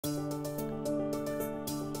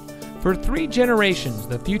For 3 generations,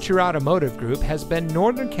 the Future Automotive Group has been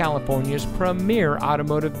Northern California's premier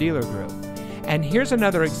automotive dealer group. And here's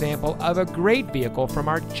another example of a great vehicle from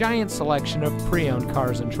our giant selection of pre-owned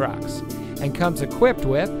cars and trucks. And comes equipped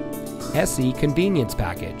with SE Convenience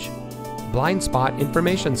Package, Blind Spot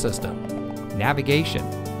Information System, Navigation,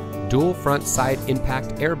 Dual Front Side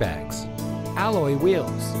Impact Airbags, Alloy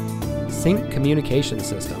Wheels, Sync Communication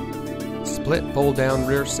System, Split Fold-Down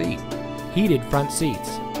Rear Seat, Heated Front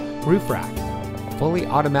Seats, Roof Rack, Fully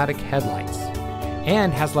Automatic Headlights,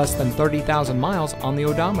 and has less than 30,000 miles on the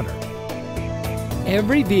odometer.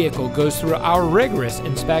 Every vehicle goes through our rigorous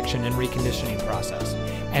inspection and reconditioning process.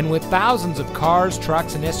 And with thousands of cars,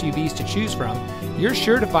 trucks, and SUVs to choose from, you're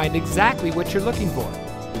sure to find exactly what you're looking for.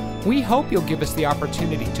 We hope you'll give us the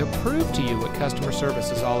opportunity to prove to you what customer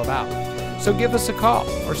service is all about. So give us a call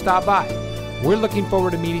or stop by. We're looking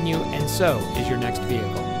forward to meeting you, and so is your next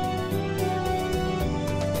vehicle.